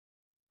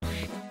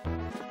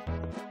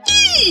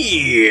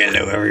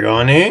Hello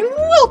everyone, and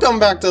welcome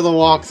back to the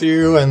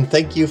walkthrough, and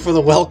thank you for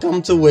the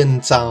welcome to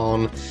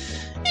Windtown.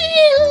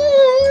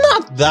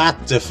 Not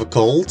that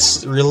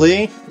difficult,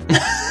 really.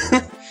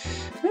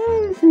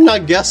 I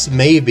guess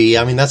maybe.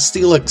 I mean, that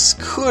Steelix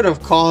could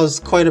have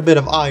caused quite a bit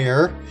of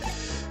ire.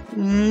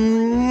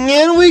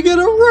 And we get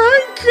a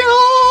rank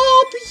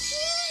up!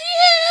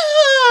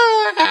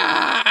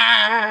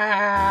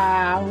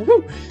 Yeah!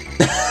 Woo.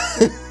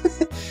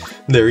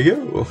 There we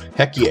go.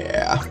 Heck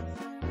yeah.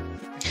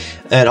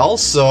 And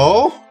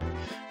also,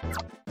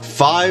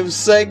 5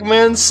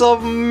 segments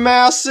of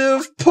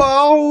massive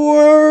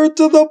power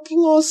to the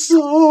plus.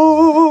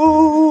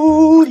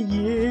 Oh,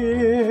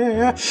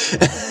 yeah.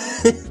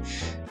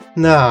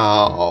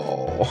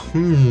 Now,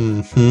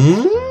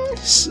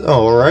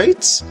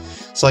 alright.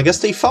 So I guess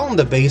they found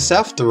the base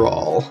after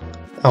all.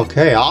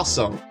 Okay,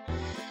 awesome.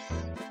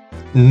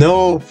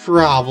 No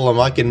problem,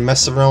 I can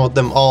mess around with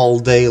them all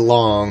day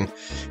long.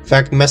 In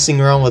fact, messing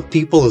around with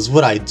people is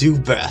what I do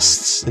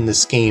best in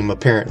this game,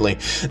 apparently.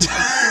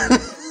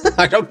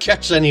 I don't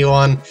catch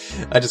anyone,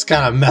 I just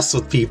kind of mess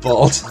with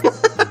people.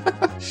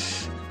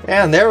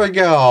 And there we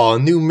go, a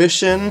new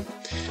mission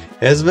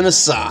has been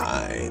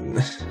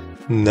assigned.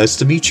 Nice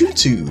to meet you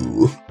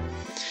too.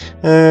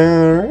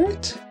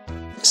 Alright,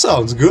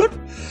 sounds good.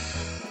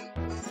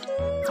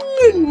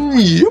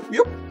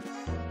 Yep.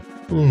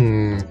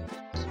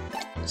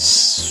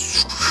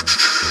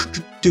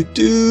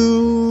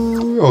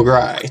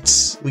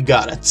 Alright, we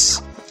got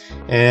it.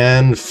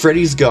 And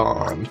Freddy's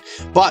gone.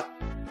 But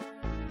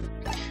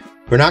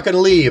we're not gonna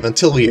leave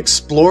until we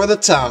explore the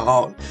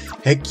town.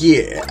 Heck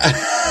yeah.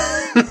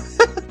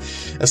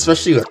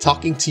 Especially with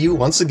talking to you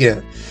once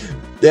again.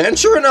 And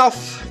sure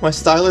enough, my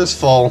styler's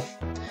full.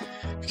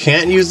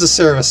 Can't use the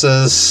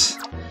services.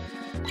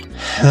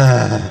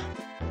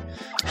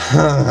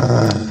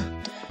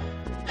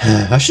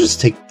 I should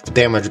just take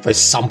damage by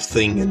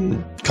something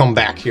and come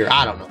back here.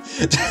 I don't know.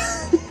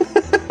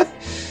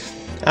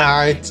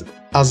 Alright,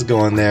 how's it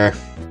going there?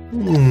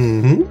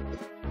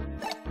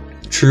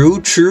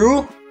 True.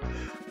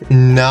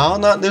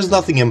 No, there's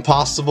nothing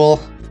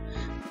impossible.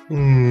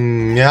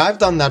 Yeah, I've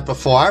done that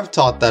before. I've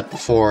taught that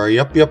before.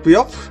 Yup.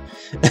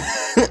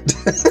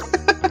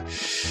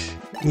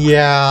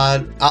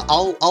 Yeah,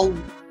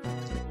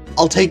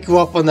 I'll take you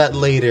up on that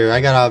later.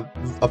 I got a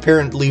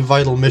apparently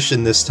vital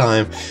mission this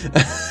time.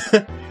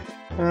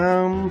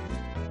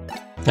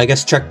 I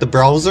guess check the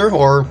browser,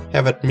 or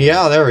have it,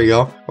 yeah, there we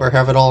go, or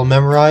have it all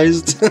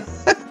memorized.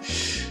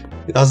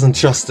 Doesn't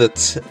trust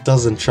it.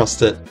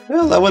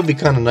 Well, that would be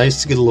kind of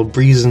nice to get a little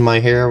breeze in my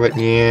hair, but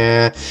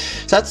yeah.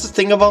 So that's the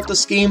thing about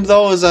this game,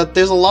 though, is that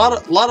there's a lot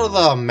of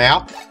the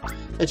map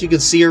that you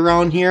can see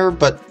around here,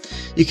 but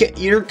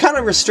you're kind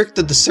of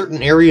restricted to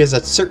certain areas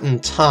at certain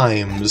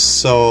times,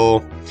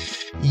 so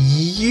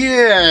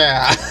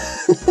yeah.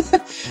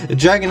 The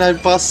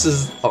Dragonite bus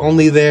is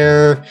only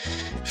there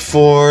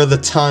for the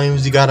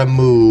times you gotta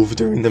move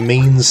during the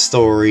main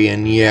story,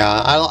 and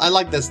yeah, I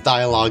like this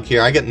dialogue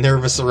here. I get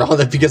nervous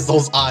around it because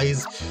those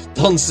eyes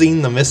don't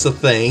seem to miss a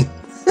thing.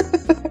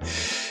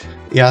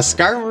 Yeah,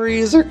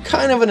 Skarmories are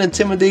kind of an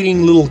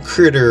intimidating little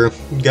critter,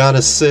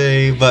 gotta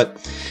say, but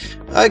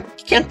it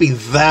can't be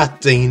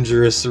that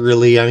dangerous,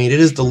 really. I mean, it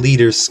is the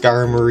leader,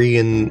 Skarmory,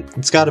 and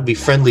it's gotta be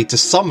friendly to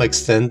some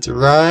extent,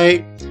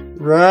 right?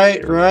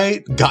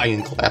 Right? Guy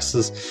in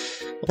glasses.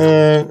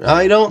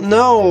 I don't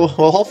know.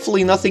 Well,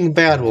 hopefully nothing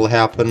bad will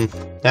happen.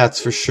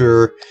 That's for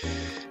sure.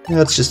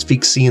 Let's just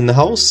peek see in the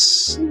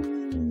house.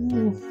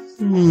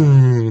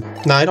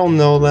 I don't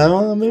know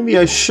that. Maybe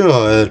I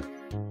should.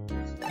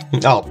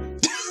 Oh.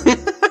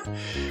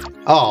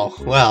 Oh,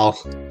 well.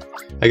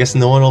 I guess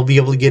no one will be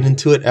able to get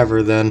into it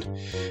ever then.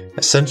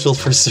 Essential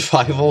for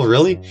survival,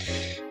 really?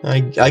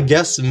 I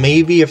guess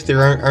maybe if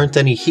there aren't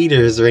any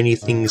heaters or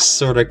anything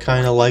sort of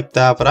kind of like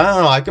that, but I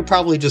don't know, I could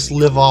probably just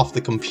live off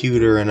the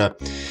computer and a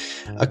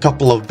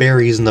couple of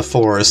berries in the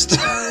forest.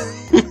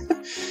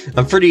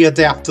 I'm pretty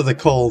adept to the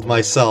cold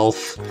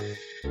myself.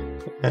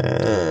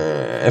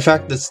 In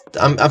fact,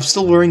 I'm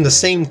still wearing the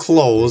same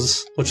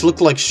clothes, which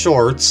look like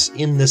shorts,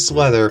 in this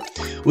weather,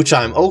 which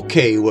I'm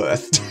okay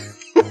with.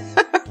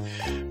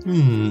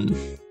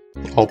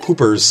 Oh,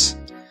 poopers.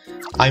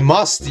 I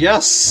must,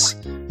 yes!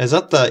 Is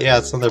that the... yeah,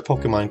 it's another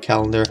Pokemon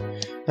calendar.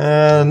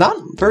 Not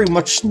very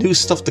much new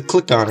stuff to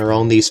click on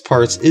around these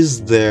parts,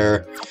 is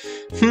there?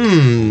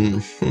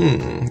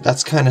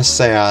 That's kind of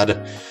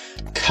sad.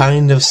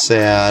 Kind of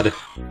sad,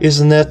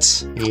 isn't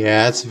it?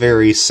 Yeah, it's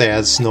very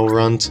sad,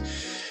 Snowrunt.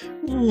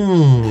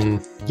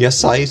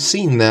 Yes, I've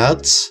seen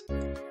that.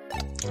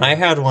 I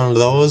had one of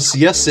those.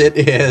 Yes, it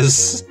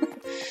is.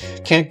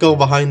 Can't go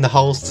behind the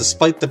house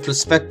despite the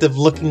perspective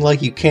looking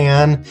like you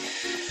can.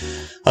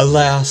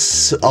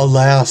 Alas.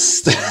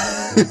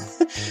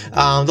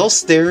 Those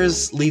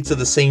stairs lead to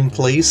the same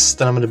place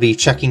that I'm going to be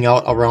checking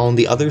out around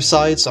the other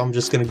side, so I'm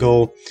just going to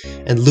go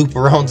and loop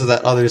around to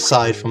that other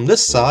side from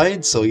this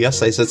side. So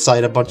yes, I said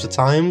side a bunch of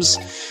times.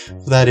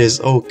 That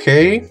is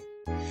okay.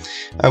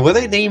 Were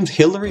they named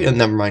Hillary?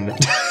 Never mind.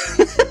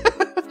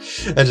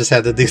 I just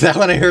had to do that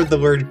when I heard the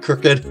word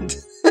crooked.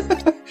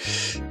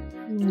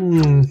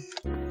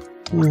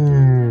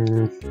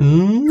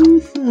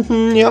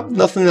 Yep,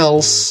 nothing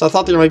else. I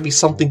thought there might be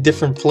something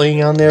different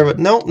playing on there, but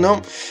nope,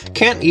 nope.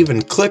 Can't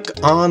even click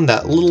on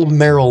that little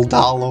Meryl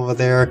doll over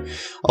there.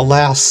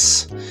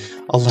 Alas.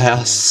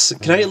 Alas.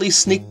 Can I at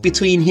least sneak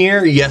between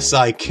here? Yes,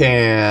 I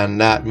can.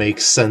 That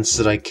makes sense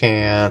that I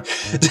can.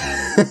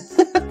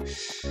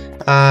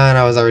 And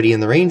I was already in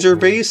the ranger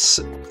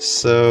base,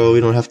 so we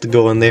don't have to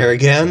go in there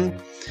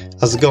again.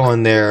 How's it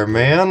going there,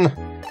 man?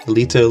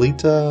 Alita,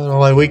 Alita, all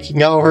my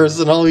waking hours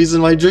and always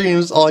in my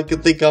dreams, all I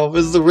can think of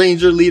is the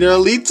ranger leader,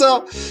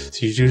 Alita!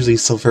 She's usually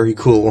so very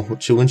cool,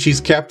 when she's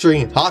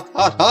capturing hot,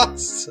 hot,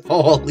 hots!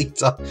 Oh,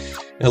 Alita,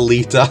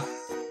 Alita.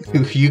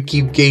 You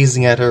keep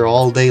gazing at her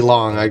all day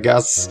long, I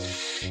guess,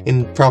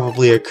 in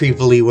probably a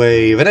creepily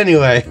way. But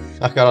anyway,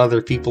 I got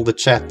other people to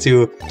chat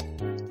to.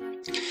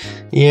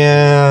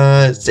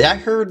 Yeah, I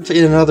heard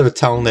in another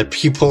town that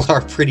people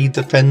are pretty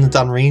dependent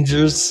on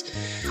rangers.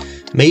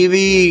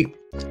 Maybe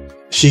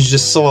she's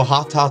just so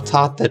hot, hot,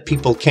 hot that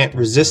people can't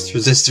resist.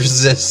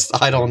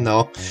 I don't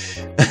know.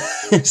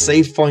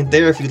 Save point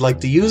there if you'd like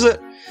to use it.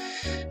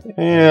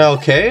 Yeah,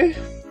 okay.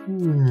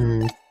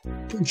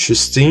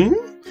 Interesting.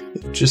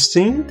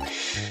 Interesting.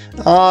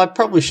 I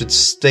probably should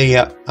stay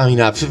up. I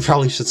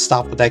probably should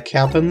stop at that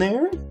cabin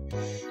there.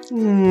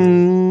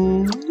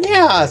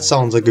 Yeah, it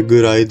sounds like a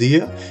good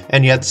idea.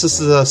 And yeah, this is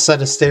a set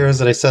of stairs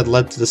that I said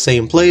led to the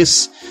same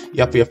place.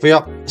 Yup.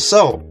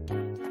 So,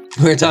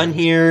 we're done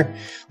here.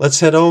 Let's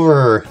head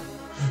over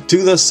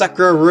to the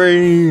Sakura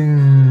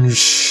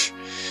Range.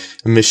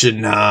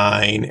 Mission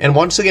 9. And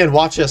once again,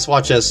 watch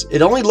this.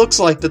 It only looks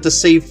like that the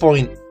save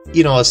point,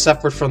 you know, is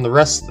separate from the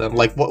rest of them.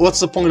 Like, what's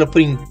the point of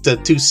putting the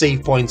two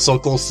save points so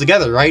close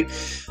together, right?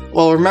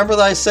 Well, remember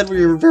that I said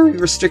we were very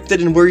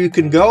restricted in where you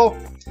can go?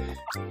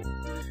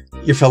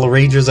 Your fellow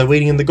rangers are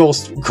waiting in the Go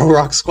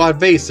Rock Squad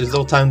base. There's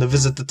no time to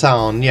visit the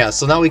town. Yeah,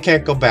 so now we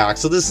can't go back.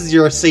 So this is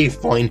your save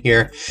point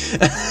here.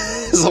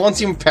 So once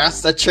you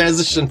pass that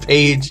transition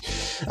phase,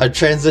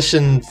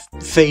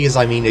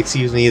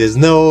 excuse me, there's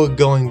no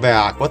going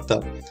back. What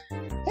the?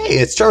 Hey,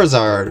 it's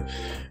Charizard.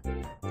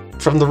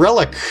 From the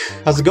Relic.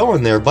 How's it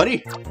going there,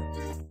 buddy?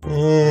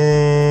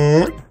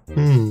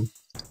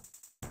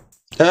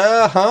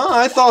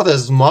 I thought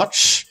as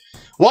much.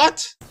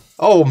 What?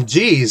 Oh,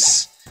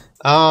 jeez.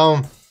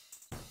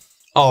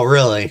 Oh,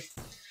 really?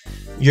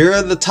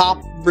 You're the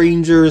top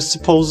ranger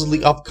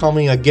supposedly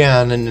upcoming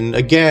again, and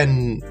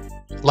again,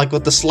 like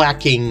with the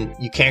slacking,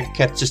 you can't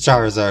catch the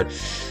Charizard.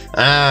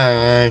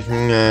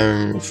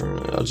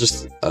 I'll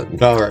just,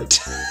 alright.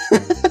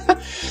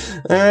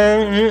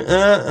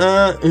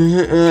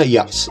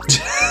 Yes.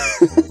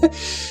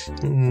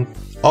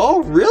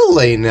 Oh,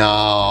 really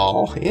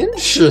now?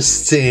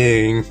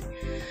 Interesting.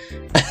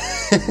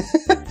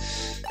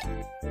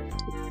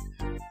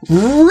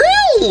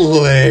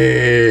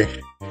 Really?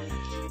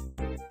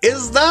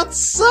 Is that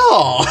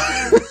so?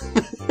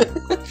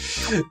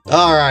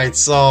 Alright,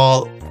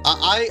 so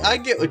I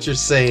get what you're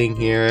saying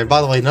here. And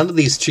by the way, none of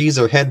these trees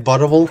are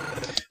headbuttable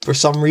for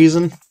some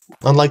reason,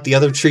 unlike the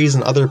other trees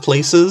in other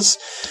places.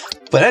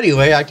 But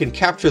anyway, I can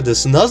capture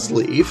this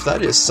Nuzleaf.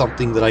 That is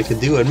something that I can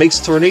do. It makes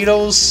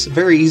tornadoes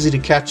very easy to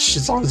catch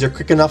as long as you're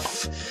quick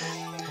enough.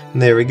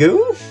 And there we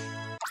go.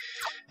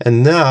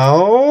 And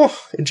now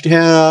it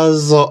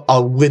has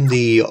a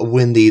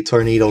windy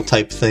tornado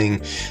type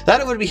thing.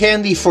 That would be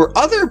handy for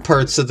other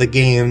parts of the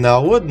game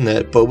now, wouldn't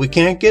it? But we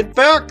can't get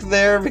back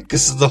there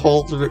because of the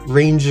whole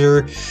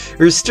ranger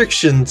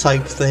restriction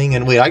type thing.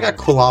 And wait, I got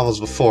Quilavas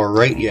before,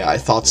 right? Yeah, I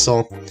thought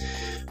so.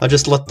 I'll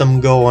just let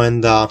them go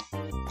and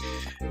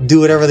do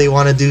whatever they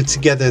want to do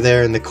together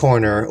there in the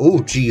corner.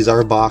 Oh, geez,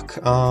 Arrgh.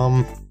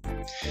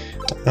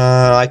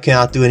 I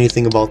cannot do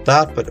anything about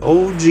that, but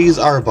oh geez,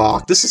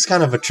 Arrgh. This is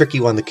kind of a tricky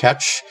one to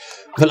catch,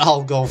 but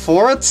I'll go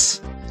for it.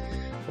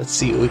 Let's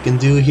see what we can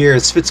do here.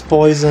 It spits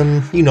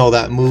poison, you know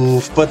that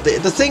move, but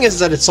the thing is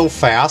that it's so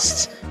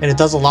fast, and it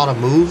does a lot of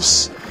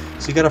moves,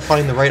 so you gotta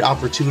find the right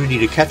opportunity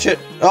to catch it.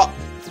 Oh!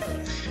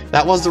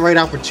 That was the right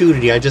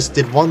opportunity, I just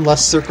did one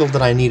less circle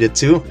than I needed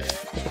to.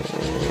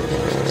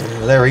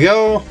 There we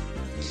go.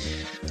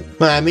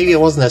 Maybe it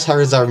wasn't as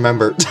hard as I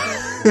remembered.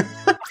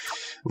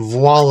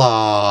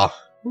 Voila!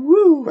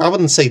 Woo! I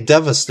wouldn't say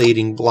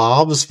devastating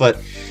blobs,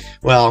 but,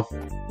 well,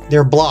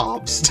 they're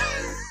blobs.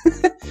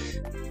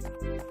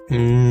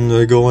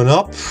 They're going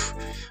up.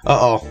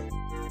 Uh-oh.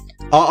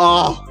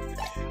 Uh-oh!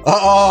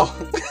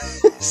 Uh-oh!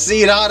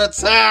 See, not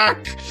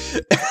attack!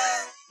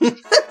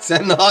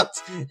 not.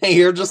 Hey,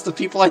 you're just the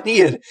people I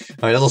needed.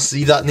 Alright, little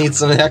C-Dot needs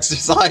some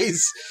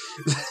exercise.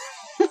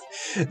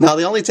 Now,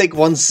 they only take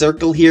one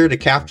circle here to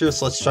capture,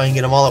 so let's try and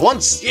get them all at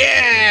once!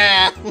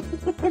 Yeah!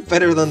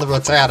 Better than the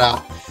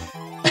Rattata.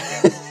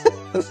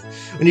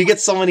 When you get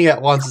so many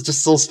at once, it's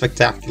just so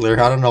spectacular.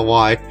 I don't know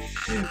why.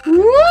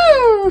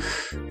 Woo!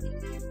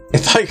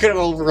 If I could have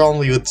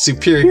overwhelmed you with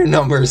superior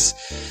numbers,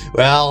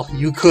 well,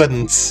 you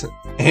couldn't.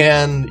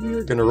 And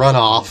you're gonna run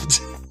off.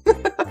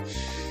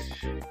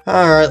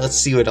 Alright, let's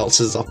see what else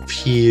is up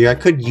here. I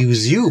could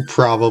use you,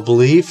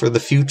 probably, for the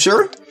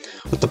future,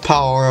 with the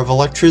power of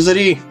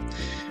electricity.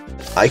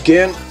 I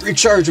can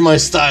recharge my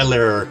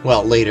styler.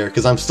 Well, later,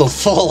 because I'm still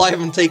full. I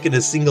haven't taken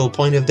a single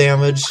point of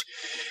damage.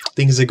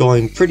 Things are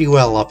going pretty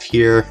well up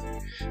here.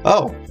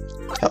 Oh,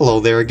 hello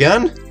there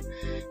again.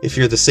 If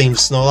you're the same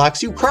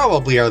Snorlax, you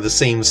probably are the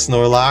same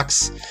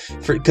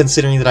Snorlax,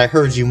 considering that I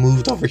heard you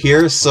moved over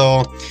here,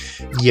 so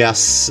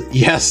yes,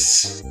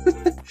 yes.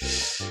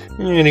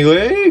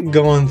 Anyway,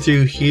 going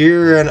through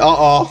here, and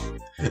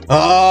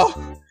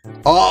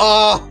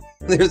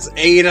there's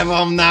 8 of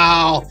them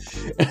now!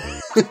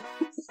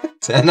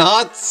 10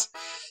 odds!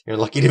 You're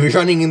lucky to be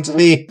running into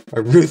me,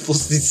 a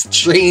ruthlessly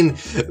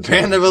trained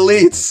band of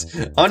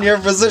elites on your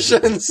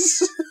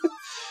positions!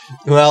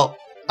 Well,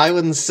 I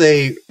wouldn't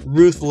say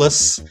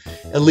ruthless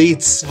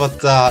elites,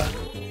 but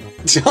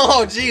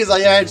oh jeez,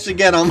 I actually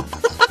get them.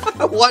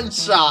 One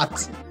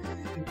shot.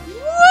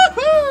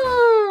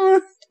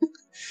 Woohoo!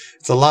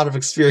 It's a lot of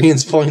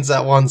experience points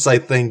at once, I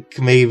think,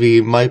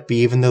 maybe, might be,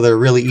 even though they're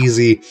really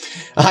easy.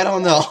 I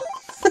don't know.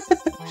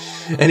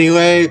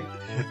 Anyway,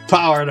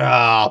 powered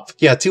up.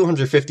 Yeah,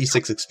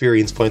 256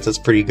 experience points, that's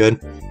pretty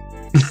good.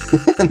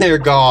 And they're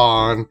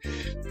gone.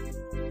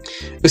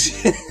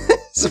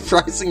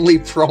 Surprisingly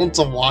prone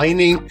to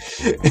whining.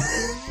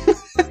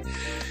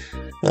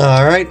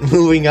 Alright,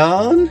 moving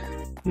on.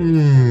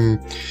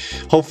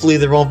 Hopefully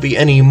there won't be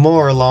any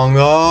more long.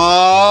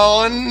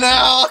 Oh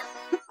no!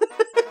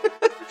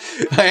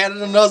 I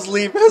added a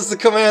Nuzleaf as the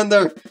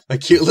commander. My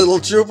cute little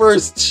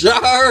troopers,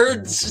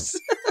 charge! So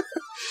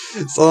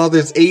now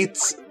there's 8,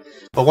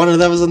 but one of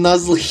them is a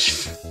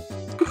Nuzleaf.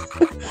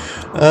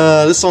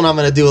 This one I'm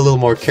gonna do a little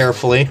more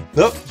carefully.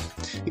 Oh,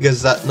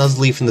 because that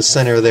Nuzleaf in the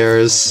center there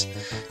is...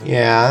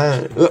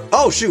 Yeah.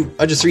 Oh shoot!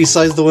 I just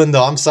resized the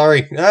window. I'm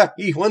sorry.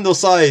 Window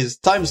size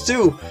times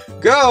 2.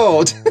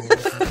 Go!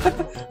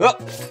 Oh,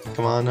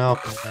 come on now.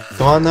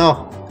 Come on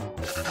now.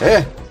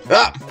 Here,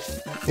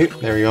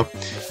 there we go.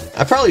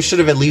 I probably should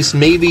have at least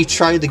maybe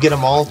tried to get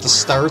them all at the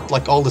start,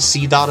 like all the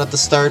C-Dot at the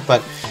start,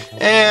 but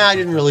I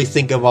didn't really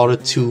think about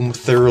it too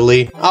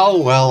thoroughly.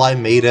 Oh well, I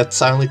made it.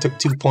 I only took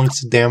 2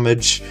 points of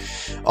damage.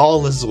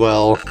 All is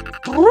well.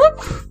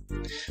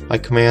 My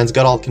commands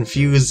got all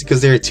confused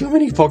because there are too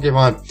many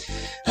Pokemon.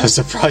 I'm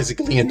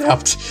surprisingly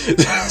inept.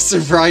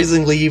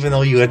 Surprisingly, even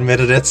though you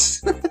admitted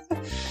it.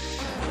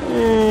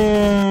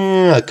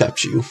 I'll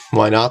catch you.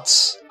 Why not?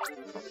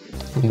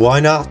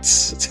 Why not?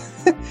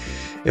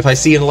 If I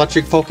see an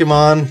electric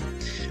Pokemon,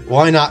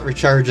 why not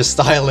recharge a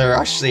Styler?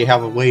 I actually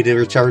have a way to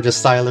recharge a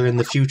Styler in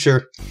the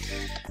future.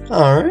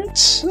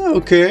 Alright,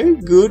 okay,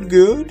 good,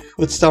 good.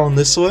 What's down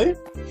this way?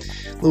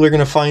 We're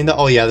gonna find out.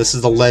 Oh yeah, this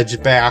is the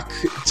ledge back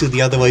to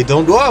the other way.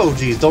 Don't, whoa,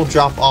 geez, don't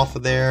drop off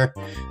of there.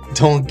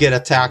 Don't get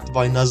attacked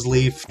by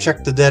Nuzleaf.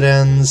 Check the dead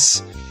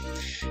ends.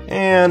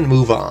 And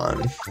move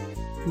on.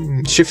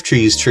 Shift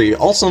Tree's tree,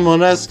 also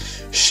known as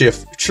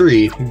Shift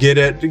Tree. Get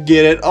it,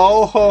 get it.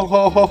 Oh ho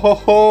ho ho ho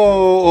ho.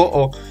 Oh,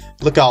 oh.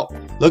 Look out,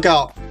 look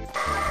out.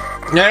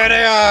 There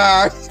they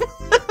are!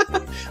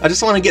 I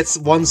just want to get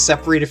one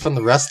separated from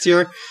the rest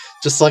here,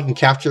 just so I can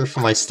capture it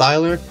from my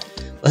Styler.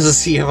 Let's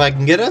just see if I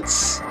can get it.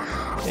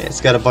 Yeah,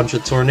 it's got a bunch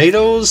of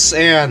tornadoes,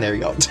 and there we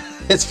go.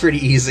 It's pretty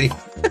easy.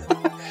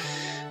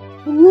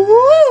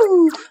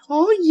 Woo!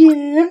 Oh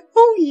yeah!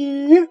 Oh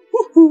yeah!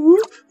 Woohoo!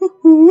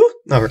 Woohoo!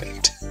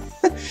 Alright.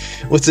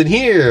 What's in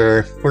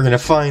here? We're gonna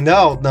find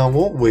out now,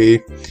 won't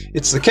we?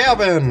 It's the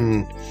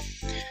cabin!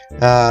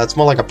 It's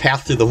more like a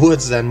path through the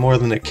woods then, more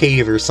than a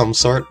cave or some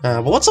sort.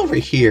 But what's over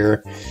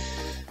here?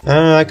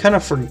 I kind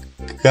of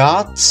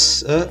forgot.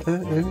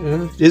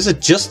 Is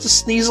it just a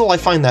Sneasel? I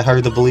find that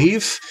hard to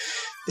believe.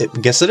 I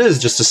guess it is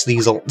just a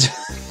Sneasel.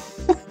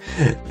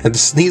 And the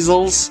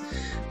Sneasels,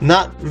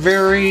 not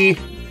very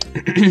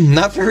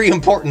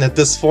important at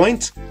this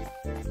point.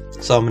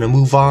 So I'm gonna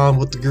move on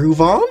with the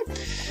groove on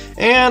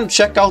and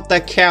check out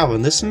that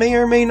cabin. This may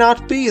or may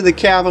not be the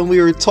cabin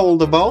we were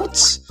told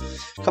about.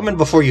 Come in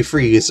before you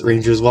freeze,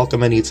 Rangers.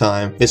 Welcome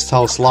anytime. Mist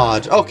House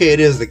Lodge. Okay, it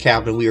is the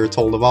cabin we were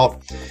told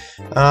about.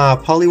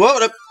 Polly,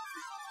 what?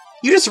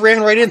 You just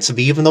ran right into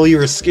me, even though you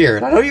were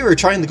scared. I know you were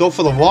trying to go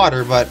for the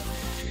water, but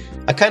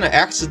I kind of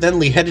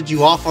accidentally headed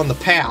you off on the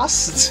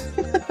pass.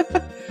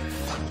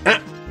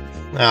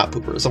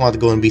 Poopers. I wanted to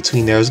go in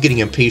between there. I was getting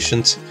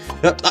impatient.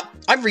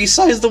 I've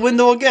resized the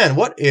window again.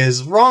 What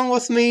is wrong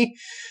with me?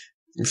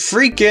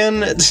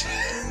 Freaking...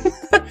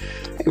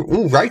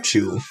 Ooh,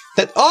 Raichu.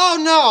 That. Oh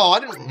no! I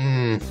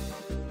didn't.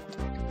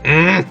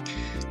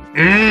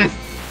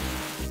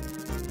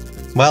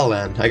 Well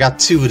then, I got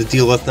 2 to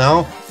deal with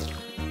now.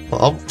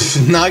 Well,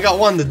 now I got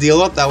 1 to deal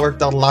with. That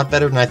worked out a lot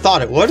better than I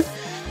thought it would.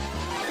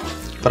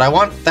 But I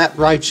want that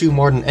Raichu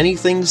more than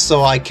anything,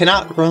 so I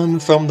cannot run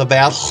from the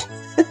battle.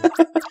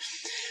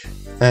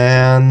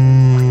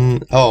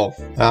 And what?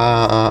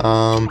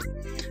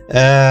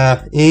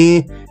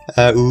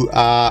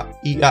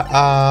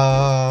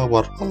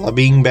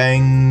 Bing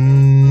bang.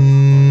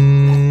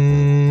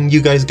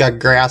 You guys got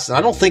grass, and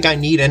I don't think I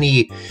need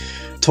any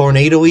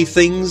tornado-y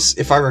things,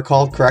 if I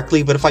recall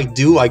correctly, but if I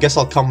do, I guess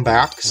I'll come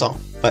back, so...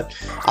 But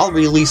I'll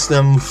release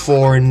them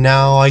for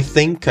now, I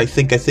think.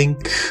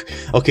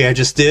 Okay, I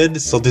just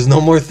did, so there's no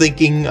more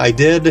thinking. I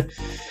did.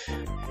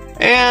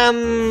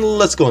 And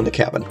let's go in the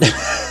cabin.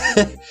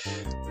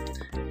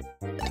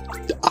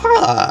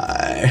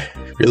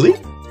 Really?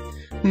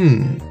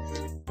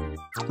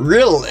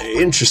 Really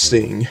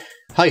interesting.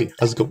 Hi,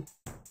 how's it going?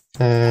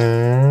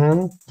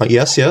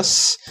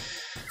 Yes.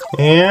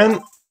 And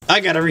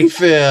I got a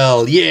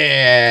refill,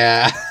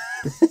 yeah!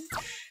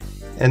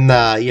 And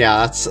yeah,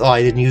 that's... Oh,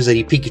 I didn't use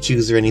any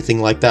Pikachus or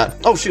anything like that.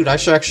 Oh shoot, I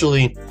should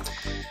actually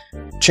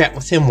chat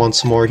with him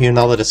once more here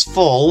now that it's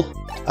full.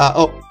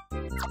 Oh.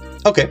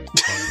 Okay.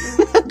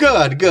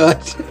 Good.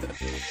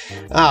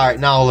 Alright,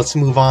 now let's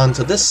move on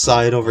to this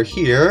side over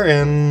here,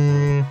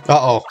 and...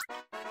 Uh-oh.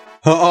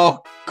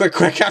 Quick,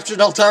 capture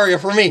Altaria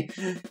for me!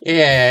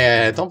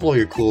 Yeah, don't blow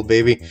your cool,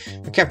 baby.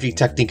 The capturing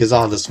technique is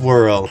out of this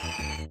world.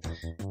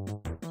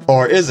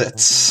 Or is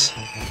it?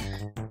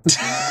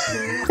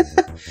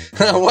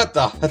 What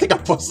the? I think I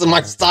posted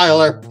my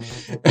styler.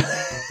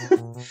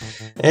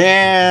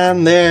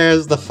 And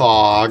there's the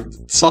fog.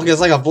 It's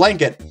like a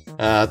blanket.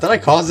 Did I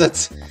cause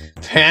it?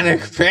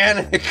 Panic!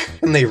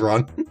 And they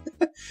run.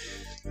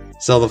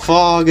 So the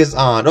fog is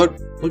on. Oh,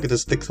 look at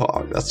this thick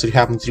fog. That's what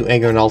happens to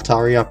Arrgh and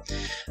Altaria.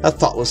 That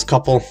thoughtless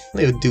couple.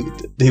 They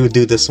would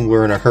do this when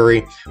we're in a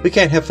hurry. We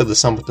can't head for the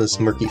summit with this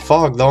murky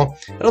fog, though.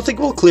 I don't think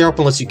we'll clear up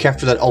unless you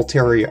capture that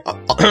Altaria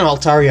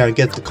and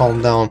get it to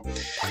calm down.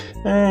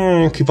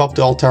 Keep up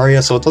to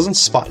Altaria so it doesn't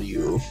spot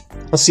you.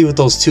 Let's see what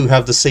those two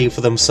have to say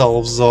for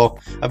themselves, though.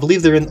 I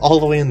believe they're all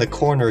the way in the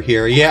corner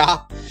here. Yeah?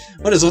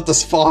 What is with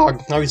this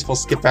fog? How are we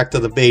supposed to get back to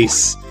the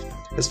base?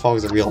 This fog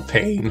is a real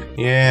pain.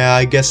 Yeah,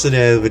 I guess it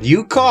is, but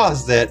you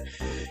caused it.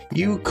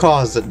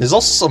 There's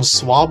also some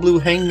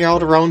Swablu hanging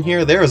out around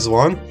here. There's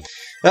one.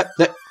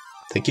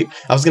 Thank you.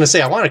 I was gonna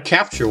say, I want to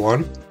capture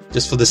one,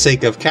 just for the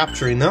sake of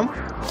capturing them.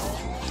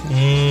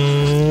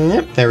 And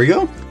yep, there we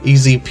go.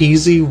 Easy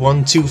peasy,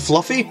 1-2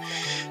 fluffy.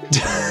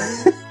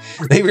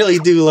 They really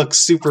do look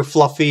super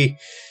fluffy.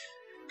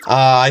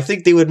 I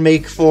think they would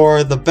make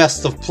for the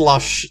best of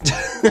plush.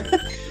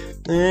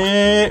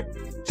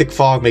 Thick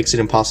fog makes it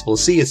impossible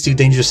to see. It's too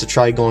dangerous to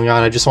try going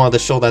on. I just wanted to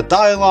show that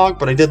dialogue,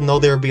 but I didn't know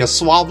there would be a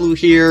Swablu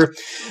here.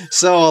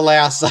 So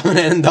alas, I'm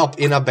gonna end up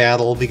in a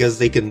battle because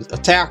they can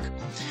attack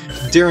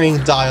during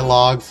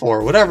dialogue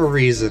for whatever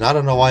reason. I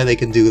don't know why they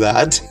can do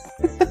that.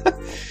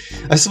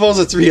 I suppose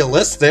it's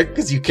realistic,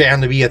 because you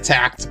can be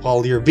attacked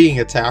while you're being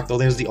attacked. Oh,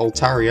 there's the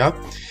Altaria.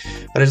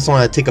 But I just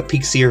want to take a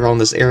peek-see around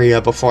this area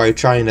before I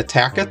try and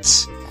attack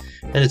it.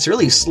 And it's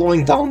really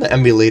slowing down the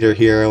emulator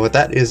here, but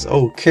that is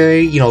okay.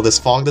 You know, this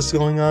fog that's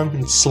going on,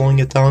 it's slowing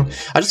it down.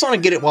 I just want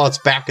to get it while its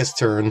back is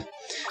turned,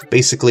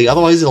 basically.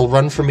 Otherwise it'll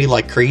run for me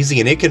like crazy,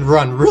 and it can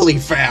run really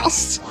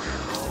fast.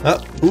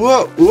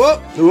 Whoa.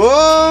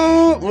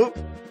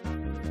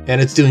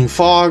 And it's doing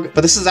fog,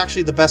 but this is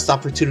actually the best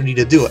opportunity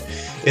to do it,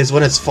 is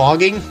when it's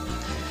fogging.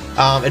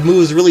 It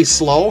moves really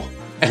slow,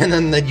 and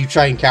then you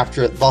try and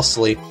capture it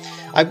thusly.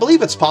 I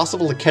believe it's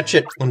possible to catch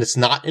it when it's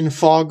not in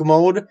fog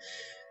mode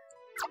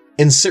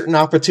in certain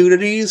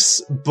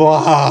opportunities,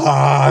 but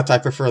I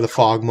prefer the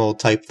fog mode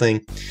type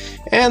thing.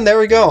 And there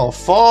we go.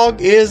 Fog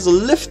is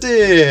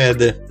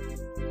lifted.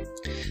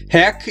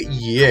 Heck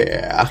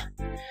yeah.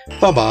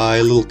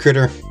 Bye-bye, little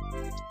critter.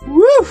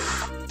 Woo!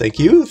 Thank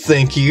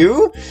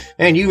you.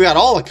 And you got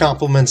all the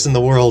compliments in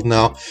the world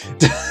now.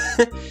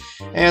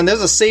 And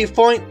there's a save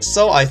point,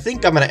 so I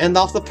think I'm going to end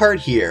off the part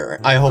here.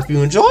 I hope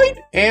you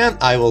enjoyed, and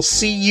I will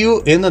see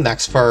you in the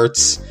next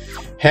parts.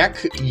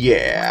 Heck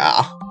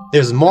yeah.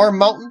 There's more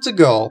mountain to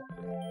go.